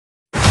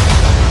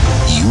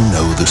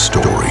the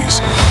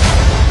stories.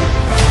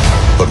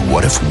 But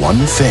what if one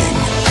thing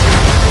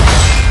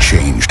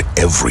changed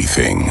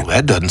everything? Well,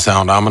 that doesn't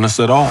sound ominous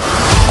at all.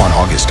 On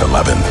August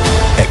 11th,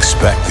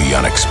 expect the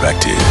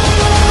unexpected.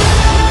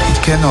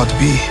 It cannot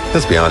be.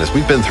 Let's be honest,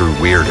 we've been through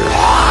weirder.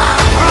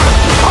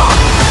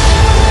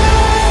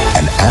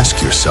 And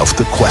ask yourself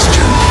the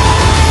question,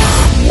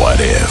 what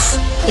if?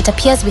 It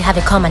appears we have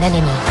a common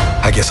enemy.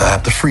 I guess I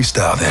have to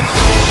freestyle then.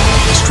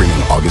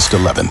 Streaming August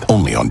 11th,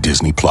 only on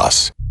Disney+.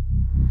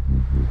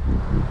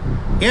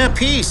 Yeah,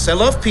 peace. I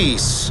love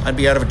peace. I'd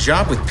be out of a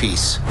job with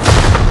peace.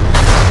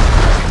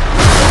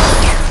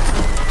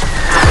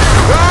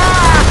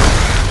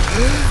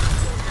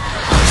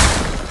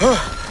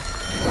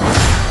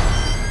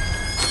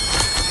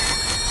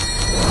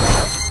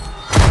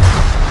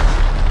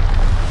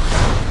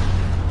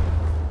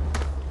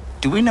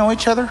 Do we know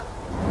each other?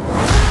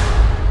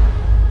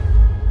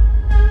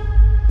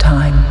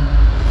 Time.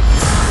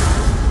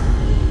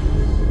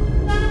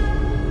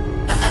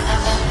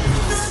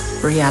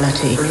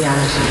 Reality.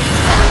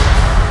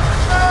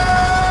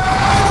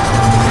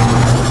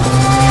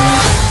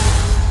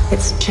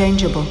 It's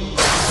changeable.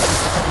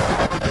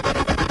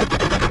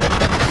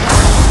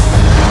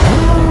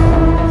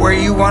 Where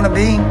you want to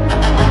be?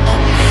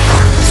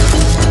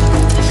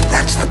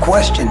 That's the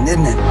question,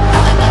 isn't it?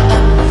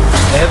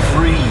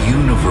 Every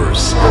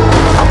universe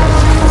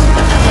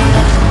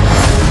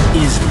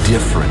is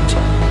different.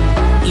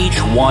 Each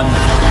one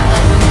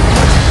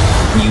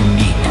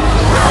unique.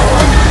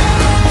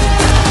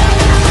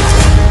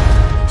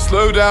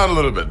 Slow down a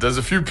little bit. There's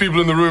a few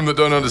people in the room that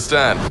don't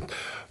understand.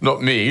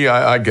 Not me,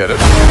 I get it.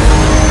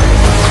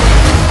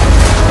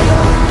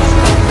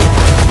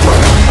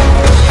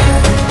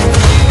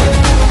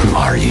 Who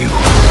are you?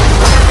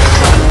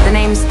 The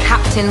name's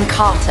Captain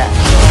Carter.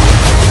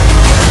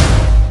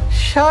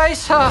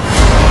 Scheiße!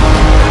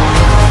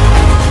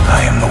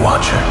 I am the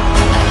Watcher.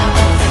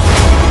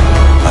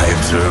 I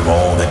observe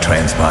all that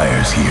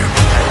transpires here.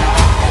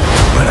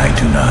 But I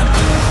do not,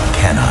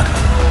 cannot,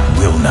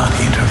 will not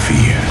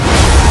interfere.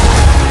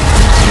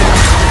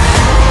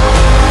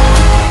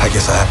 I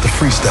guess I have to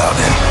freestyle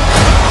then.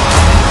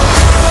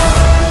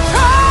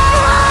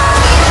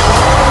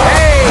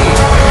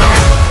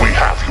 We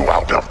have you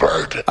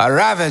outnumbered. A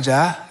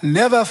Ravager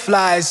never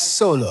flies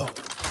solo.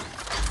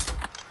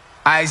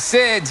 I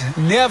said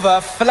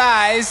never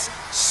flies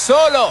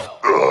solo.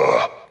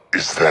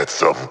 Is that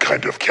some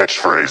kind of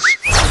catchphrase?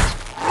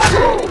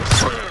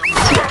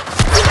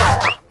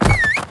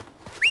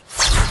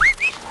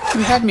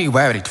 You had me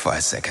worried for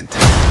a second.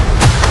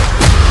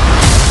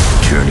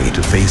 Journey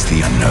to face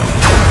the unknown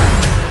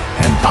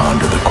and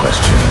ponder the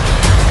question.